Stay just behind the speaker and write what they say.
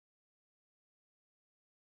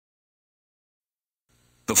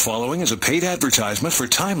The following is a paid advertisement for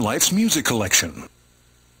Time Life's music collection.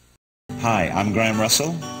 Hi, I'm Graham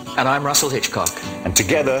Russell. And I'm Russell Hitchcock. And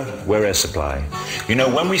together, we're Air Supply. You know,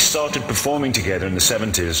 when we started performing together in the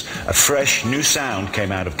 70s, a fresh, new sound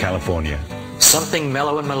came out of California. Something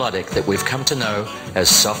mellow and melodic that we've come to know as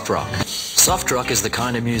soft rock. Soft rock is the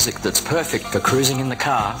kind of music that's perfect for cruising in the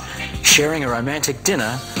car, sharing a romantic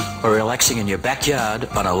dinner, or relaxing in your backyard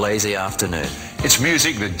on a lazy afternoon. It's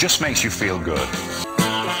music that just makes you feel good.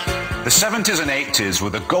 The 70s and 80s were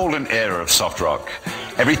the golden era of soft rock.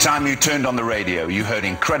 Every time you turned on the radio, you heard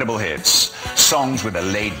incredible hits, songs with a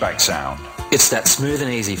laid-back sound. It's that smooth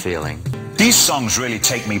and easy feeling. These songs really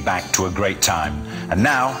take me back to a great time. And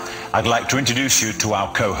now, I'd like to introduce you to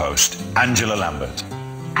our co-host, Angela Lambert.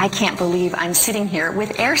 I can't believe I'm sitting here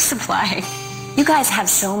with Air Supply. You guys have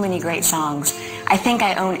so many great songs. I think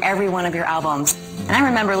I own every one of your albums. And I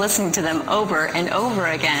remember listening to them over and over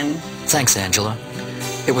again. Thanks, Angela.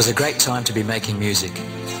 It was a great time to be making music,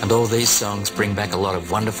 and all these songs bring back a lot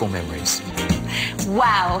of wonderful memories.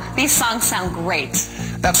 Wow, these songs sound great.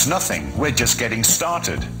 That's nothing. We're just getting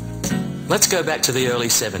started. Let's go back to the early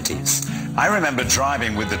 70s. I remember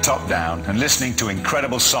driving with the top down and listening to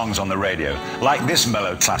incredible songs on the radio, like this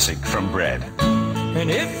mellow classic from Bread.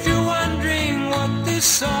 And if you're wondering what this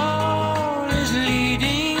song is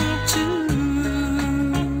leading to,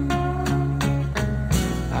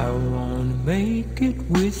 I want to make it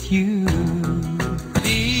with you.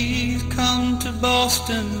 Please come to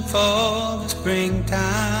Boston for the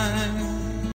springtime.